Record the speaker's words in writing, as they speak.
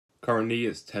Currently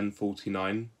it's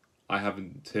 10:49. I have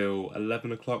until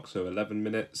 11 o'clock, so 11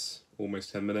 minutes,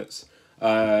 almost 10 minutes,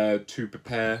 to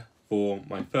prepare for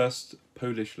my first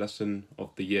Polish lesson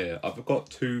of the year. I've got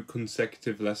 2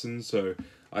 consecutive lessons, so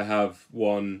I have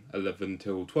one 11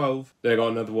 till 12. Then I got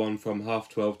another one from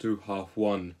 12:30 to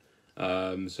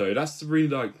 1:30. So that's really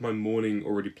like my morning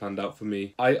already planned out for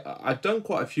me. I've done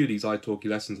quite a few of these italki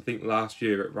lessons. I think last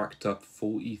year it racked up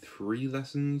 43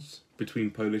 lessons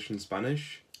between Polish and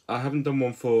Spanish. I haven't done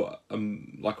one for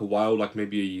like a while, like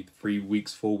maybe 3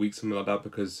 weeks, 4 weeks, something like that,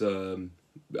 because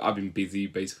I've been busy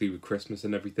basically with Christmas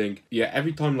and everything. Yeah,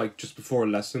 every time like just before a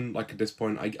lesson, like at this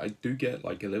point, I do get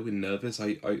like a little bit nervous.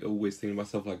 I always think to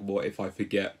myself like, what if I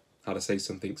forget how to say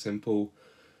something simple,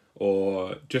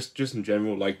 or just in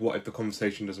general, like what if the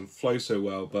conversation doesn't flow so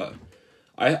well? But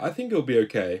I think it'll be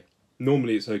okay.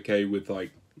 Normally it's okay with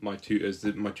like my tutors.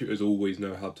 My tutors always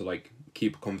know how to like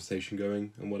keep a conversation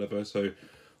going and whatever, so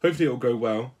hopefully it'll go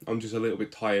well. I'm just a little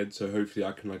bit tired, so hopefully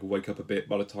I can like wake up a bit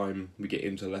by the time we get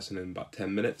into the lesson in about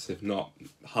 10 minutes. If not,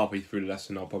 halfway through the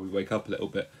lesson I'll probably wake up a little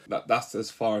bit. That's as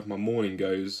far as my morning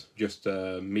goes, just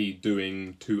me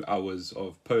doing 2 hours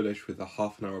of Polish with a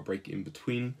half an hour break in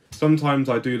between. Sometimes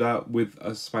I do that with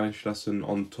a Spanish lesson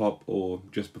on top, or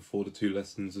just before the 2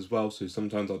 lessons as well. So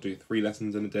sometimes I'll do 3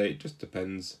 lessons in a day, it just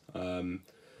depends.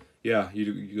 Yeah,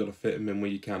 you gotta fit them in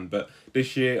where you can. But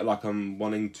this year, like, I'm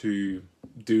wanting to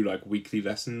do like weekly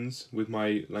lessons with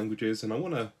my languages, and I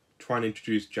want to try and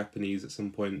introduce Japanese at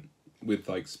some point with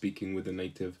like speaking with a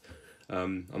native.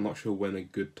 I'm not sure when a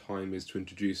good time is to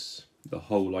introduce the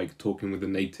whole like talking with a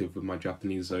native with my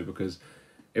Japanese though, because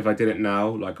if I did it now,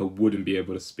 like I wouldn't be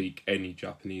able to speak any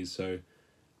Japanese, so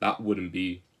that wouldn't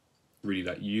be really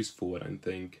that useful, I don't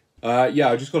think. Yeah,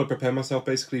 I just got to prepare myself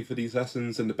basically for these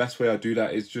lessons, and the best way I do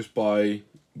that is just by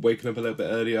waking up a little bit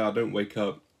earlier. I don't wake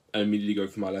up and immediately go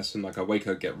for my lesson. Like I wake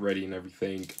up, get ready and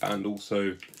everything, and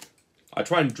also I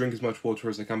try and drink as much water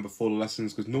as I can before the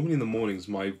lessons, because normally in the mornings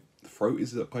my throat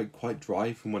is quite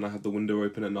dry from when I have the window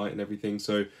open at night and everything.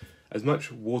 So as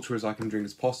much water as I can drink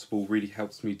as possible really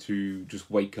helps me to just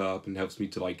wake up and helps me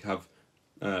to like have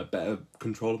better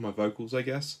control of my vocals, I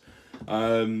guess.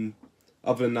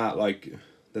 Other than that, like,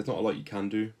 there's not a lot you can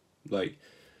do. Like,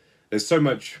 there's so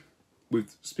much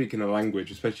with speaking a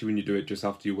language, especially when you do it just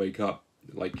after you wake up.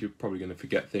 Like, you're probably going to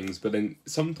forget things. But then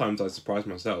sometimes I surprise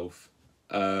myself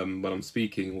when I'm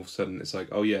speaking. All of a sudden, it's like,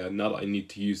 oh yeah, now that I need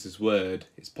to use this word,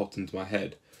 it's popped into my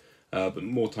head. But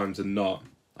more times than not,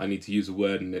 I need to use a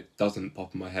word and it doesn't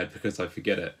pop in my head because I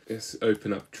forget it. Let's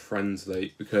open up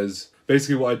Translate, because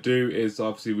basically what I do is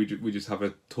obviously we just have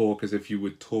a talk as if you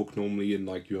would talk normally in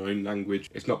like your own language.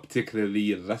 It's not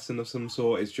particularly a lesson of some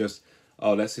sort, it's just,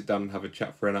 oh, let's sit down and have a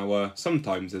chat for an hour.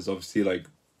 Sometimes there's obviously like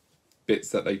bits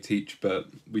that they teach, but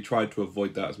we try to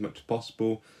avoid that as much as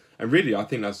possible. And really, I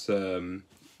think that's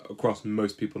across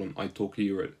most people on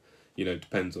italki, or it, you know,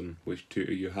 depends on which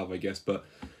tutor you have, I guess, but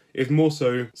it's more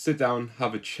so sit down,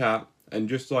 have a chat, and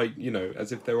just like, you know,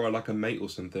 as if they were like a mate or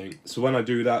something. So when I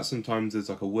do that, sometimes there's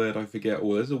like a word I forget,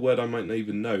 or there's a word I might not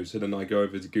even know. So then I go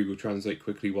over to Google Translate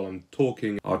quickly while I'm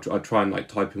talking. I'll try and like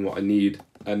type in what I need,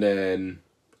 and then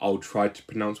I'll try to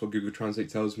pronounce what Google Translate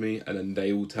tells me, and then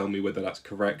they will tell me whether that's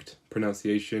correct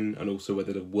pronunciation and also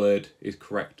whether the word is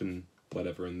correct and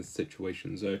whatever in the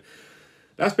situation. So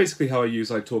that's basically how I use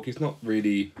italki. It's not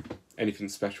really anything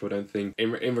special, I don't think.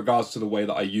 In regards to the way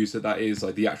that I use it, that is,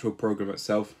 like, the actual program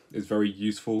itself is very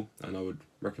useful, and I would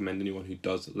recommend anyone who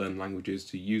does learn languages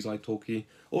to use italki,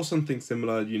 or something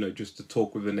similar, you know, just to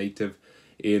talk with a native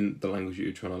in the language that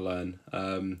you're trying to learn.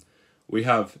 We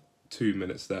have 2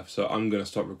 minutes left, so I'm going to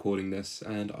stop recording this,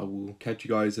 and I will catch you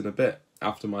guys in a bit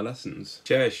after my lessons.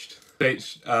 Cześć!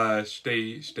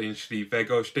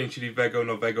 Szczęśliwego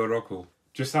nowego roku!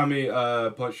 Czasami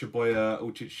potrzebuję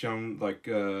uczyć się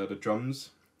like the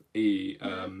drums i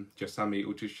czasami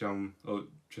uczyć się,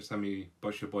 czasami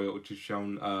potrzebuję uczyć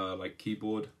się like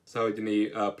keyboard. Cały dzień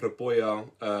próbuję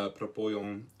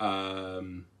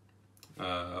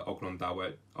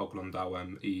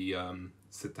oglądałem i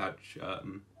czytać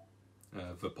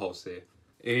w Polsce.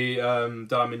 I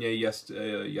dla mnie jest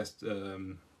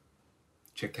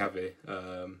ciekawy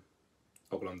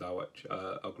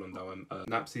oglądałem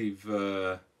napsy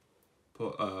w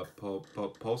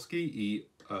polski i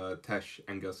też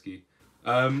angielski.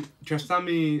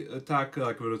 Czasami tak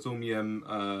like rozumiem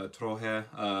trochę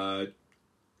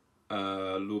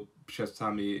lub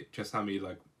czasami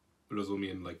like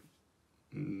rozumiem like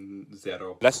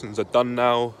zero. Lessons are done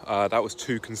now. That was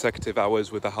 2 consecutive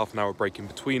hours with a half an hour break in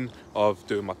between of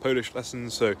doing my Polish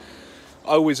lessons, so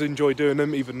I always enjoy doing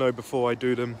them, even though before I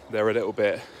do them they're a little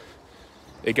bit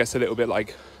it gets a little bit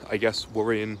like, I guess,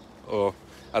 worrying, or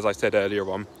as I said earlier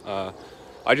on,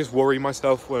 I just worry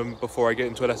myself before I get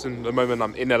into a lesson. The moment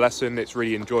I'm in a lesson, it's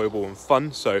really enjoyable and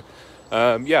fun. So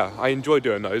yeah, I enjoy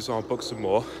doing those. I'll book some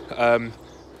more.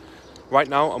 Right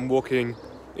now I'm walking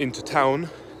into town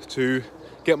to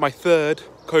get my third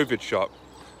COVID shot,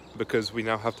 because we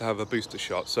now have to have a booster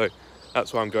shot. So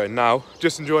that's where I'm going now.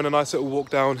 Just enjoying a nice little walk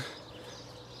down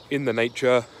in the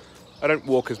nature. I don't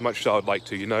walk as much as I would like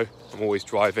to, you know. I'm always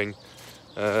driving,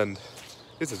 and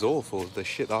this is awful, the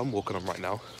shit that I'm walking on right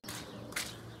now.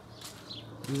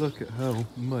 Look at how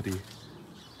muddy.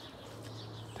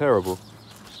 Terrible.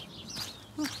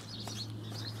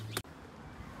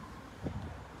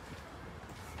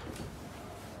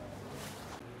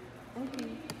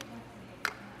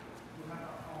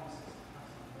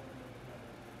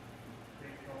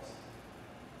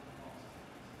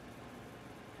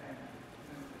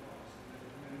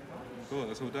 Cool,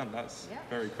 that's all done. That's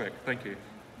very quick. Thank you.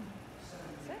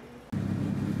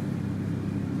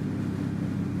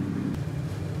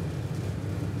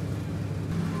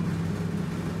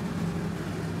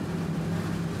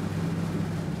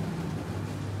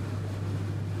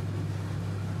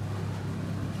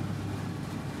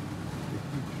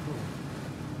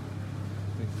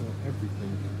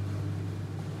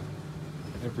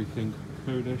 Everything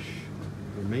Polish,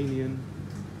 Romanian,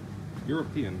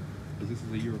 European, because this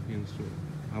is a European store.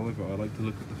 However, I like to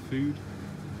look at the food.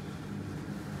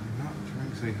 The amount of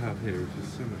drinks they have here is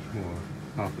just so much more.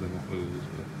 Half of them are oils,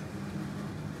 but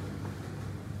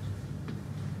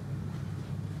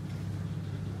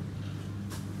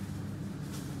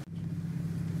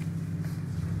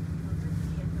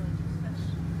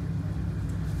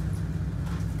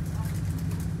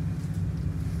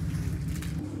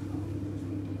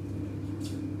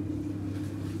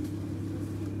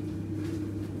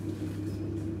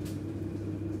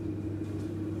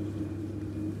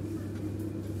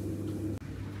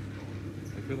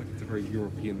I feel like it's a very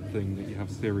European thing that you have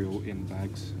cereal in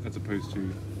bags as opposed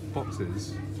to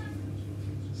boxes.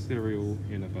 Cereal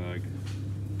in a bag.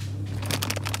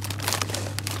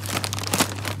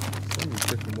 So many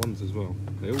different ones as well.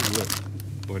 They all look,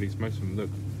 or at least most of them look,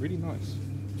 really nice.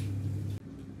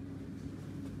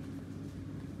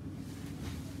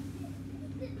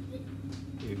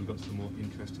 Here we've got some more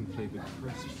interesting flavoured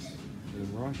crisps. And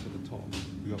then right at the top,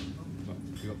 we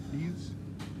got these.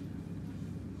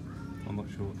 I'm not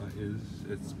sure what that is.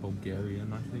 It's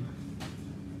Bulgarian, I think.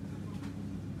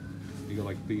 You got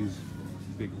like these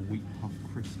big wheat puff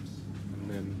crisps, and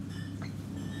then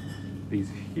these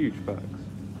huge bags.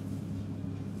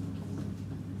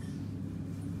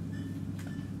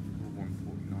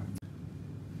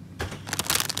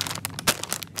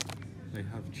 They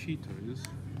have Cheetos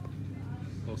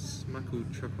or Smaku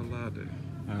Chocolate,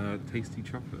 tasty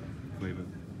chocolate flavour,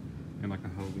 in like a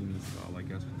Halloween style, I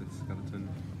guess, with its skeleton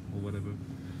or whatever.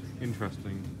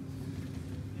 Interesting.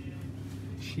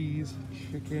 Cheese,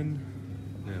 chicken,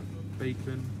 yeah,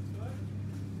 bacon,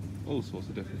 all sorts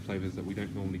of different flavours that we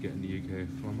don't normally get in the UK.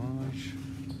 Fromage.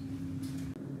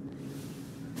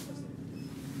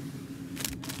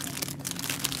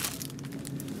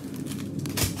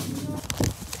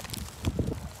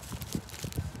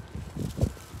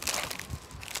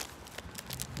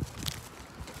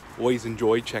 Always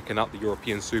enjoy checking out the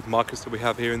European supermarkets that we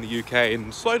have here in the UK,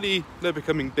 and slowly they're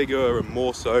becoming bigger and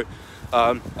more so.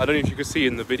 I don't know if you can see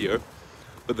in the video,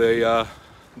 but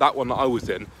that one that I was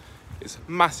in is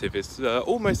massive. It's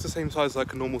almost the same size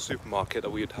like a normal supermarket that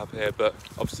we'd have here, but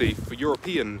obviously for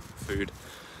European food,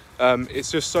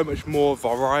 it's just so much more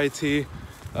variety,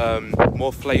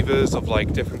 more flavours of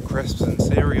like different crisps and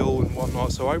cereal and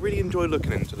whatnot, so I really enjoy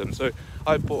looking into them. So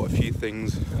I bought a few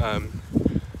things.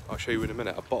 I'll show you in a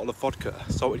minute. A bottle of vodka,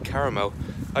 salted caramel.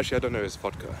 Actually, I don't know if it's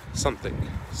vodka. Something.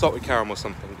 Salted caramel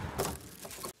something.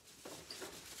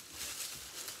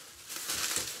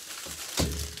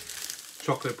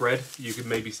 Chocolate bread, you can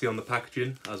maybe see on the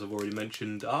packaging, as I've already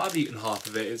mentioned. I've eaten half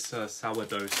of it. It's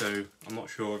sourdough, so I'm not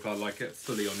sure if I like it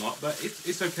fully or not, but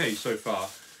it's okay so far.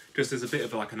 Just as a bit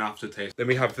of like an aftertaste. Then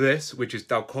we have this, which is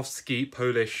Dalkowski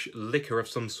Polish liquor of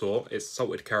some sort. It's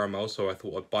salted caramel, so I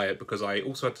thought I'd buy it because I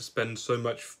also had to spend so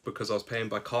much because I was paying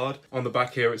by card. On the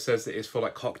back here it says that it's for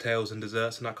like cocktails and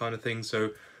desserts and that kind of thing, so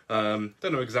don't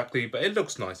know exactly, but it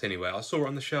looks nice anyway. I saw it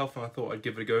on the shelf and I thought I'd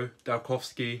give it a go.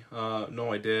 Dalkowski,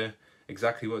 no idea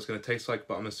exactly what it's going to taste like,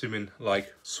 but I'm assuming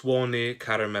like Słony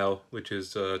caramel, which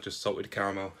is just salted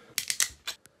caramel.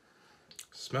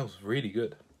 Smells really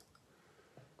good.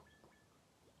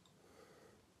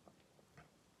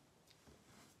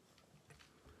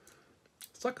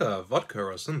 It's like a vodka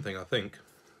or something, I think.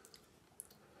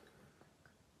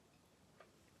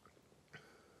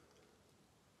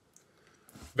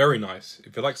 Very nice.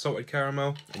 If you like salted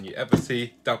caramel and you ever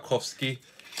see Dalkowski,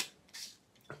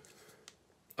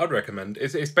 I'd recommend.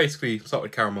 It's basically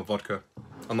salted caramel vodka.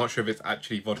 I'm not sure if it's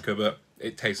actually vodka, but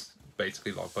it tastes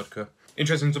basically like vodka.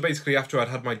 Interesting, so basically after I'd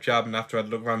had my jab and after I'd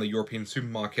looked around the European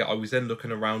supermarket, I was then looking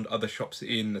around other shops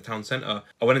in the town centre.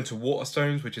 I went into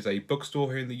Waterstones, which is a bookstore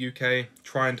here in the UK,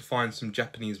 trying to find some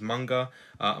Japanese manga.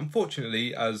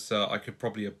 Unfortunately, as I could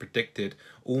probably have predicted,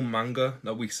 all manga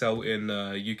that we sell in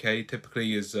UK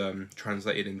typically is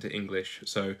translated into English.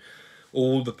 So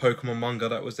all the Pokemon manga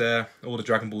that was there, all the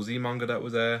Dragon Ball Z manga that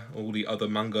was there, all the other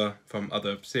manga from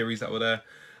other series that were there,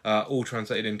 all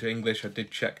translated into English. I did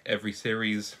check every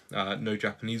series, no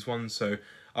Japanese ones, so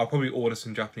I'll probably order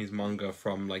some Japanese manga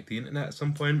from like the internet at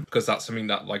some point, because that's something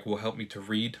that like will help me to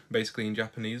read basically in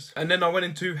Japanese. And then I went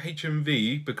into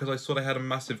HMV because I saw they had a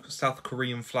massive South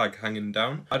Korean flag hanging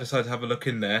down. I decided to have a look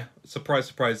in there. Surprise,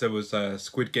 surprise, there was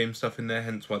Squid Game stuff in there,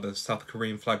 hence why the South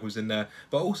Korean flag was in there.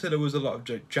 But also there was a lot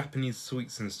of Japanese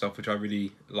sweets and stuff, which I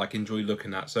really like enjoy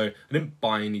looking at. So I didn't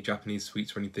buy any Japanese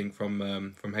sweets or anything from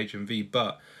HMV,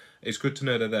 but it's good to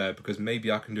know they're there, because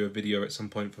maybe I can do a video at some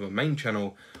point for my main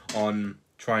channel on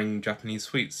trying Japanese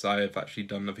sweets. I've actually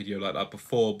done a video like that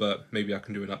before, but maybe I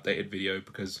can do an updated video,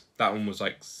 because that one was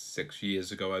like 6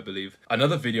 years ago, I believe.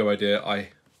 Another video idea I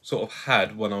sort of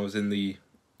had when I was in the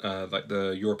like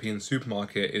the European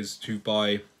supermarket is to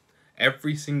buy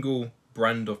every single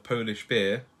brand of Polish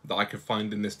beer that I could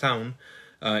find in this town,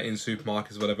 in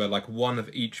supermarkets, whatever, like one of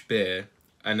each beer,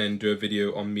 and then do a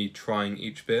video on me trying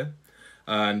each beer.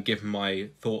 And give my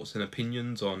thoughts and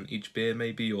opinions on each beer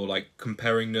maybe, or like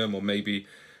comparing them, or maybe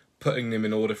putting them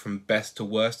in order from best to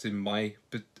worst in my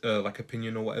like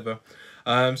opinion or whatever.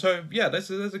 So yeah,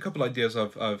 there's a couple ideas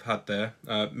I've had there.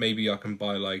 Maybe I can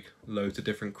buy like loads of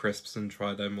different crisps and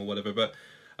try them or whatever, but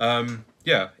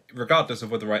yeah, regardless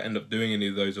of whether I end up doing any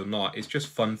of those or not, it's just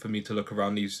fun for me to look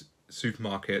around these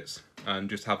supermarkets and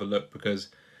just have a look, because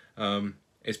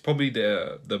it's probably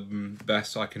the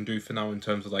best I can do for now in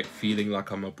terms of like feeling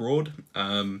like I'm abroad,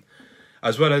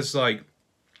 as well as like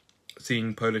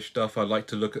seeing Polish stuff. I like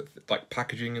to look at like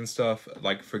packaging and stuff,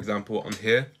 like for example on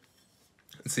here,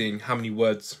 seeing how many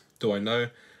words do I know,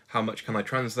 how much can I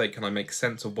translate, can I make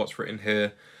sense of what's written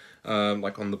here,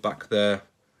 like on the back there,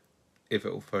 if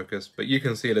it will focus, but you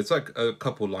can see there's like a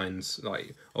couple lines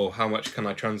like, oh, how much can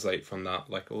I translate from that,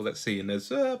 like, oh, let's see, and there's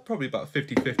probably about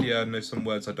 50-50. I know some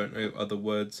words, I don't know other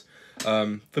words.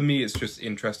 For me it's just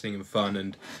interesting and fun,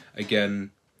 and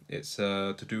again it's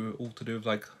to do with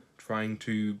like trying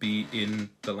to be in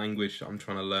the language that I'm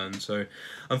trying to learn. So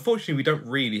unfortunately we don't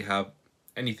really have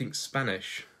anything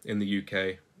Spanish in the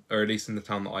UK, or at least in the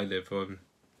town that I live on.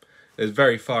 There's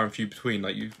very far and few between.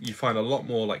 Like you find a lot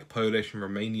more like Polish and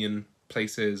Romanian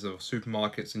places or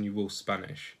supermarkets than you will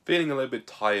Spanish. Feeling a little bit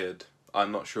tired. I'm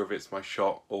not sure if it's my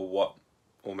shot or what,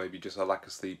 or maybe just a lack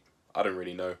of sleep. I don't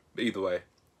really know. But either way,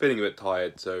 feeling a bit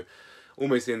tired. So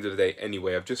almost the end of the day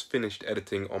anyway. I've just finished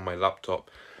editing on my laptop,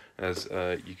 as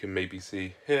you can maybe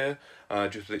see here. I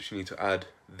just literally need to add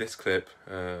this clip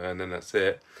and then that's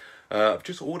it. I've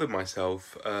just ordered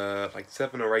myself like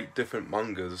 7 or 8 different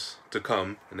mangas to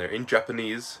come, and they're in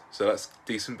Japanese, so that's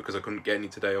decent because I couldn't get any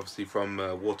today, obviously, from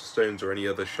Waterstones or any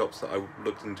other shops that I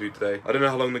looked into today. I don't know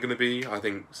how long they're going to be. I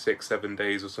think 6-7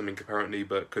 days or something apparently,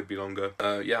 but could be longer.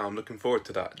 Yeah, I'm looking forward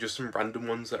to that. Just some random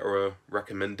ones that are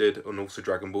recommended, and also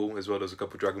Dragon Ball as well. As a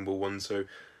couple of Dragon Ball ones, so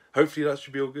hopefully that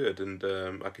should be all good, and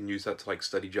I can use that to like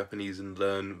study Japanese and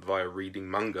learn via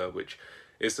reading manga, which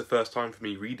it's the first time for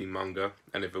me reading manga,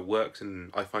 and if it works and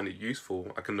I find it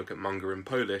useful, I can look at manga in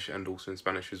Polish and also in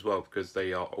Spanish as well, because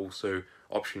they are also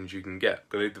options you can get.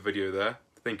 Gonna leave the video there.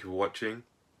 Thank you for watching.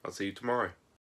 I'll see you tomorrow.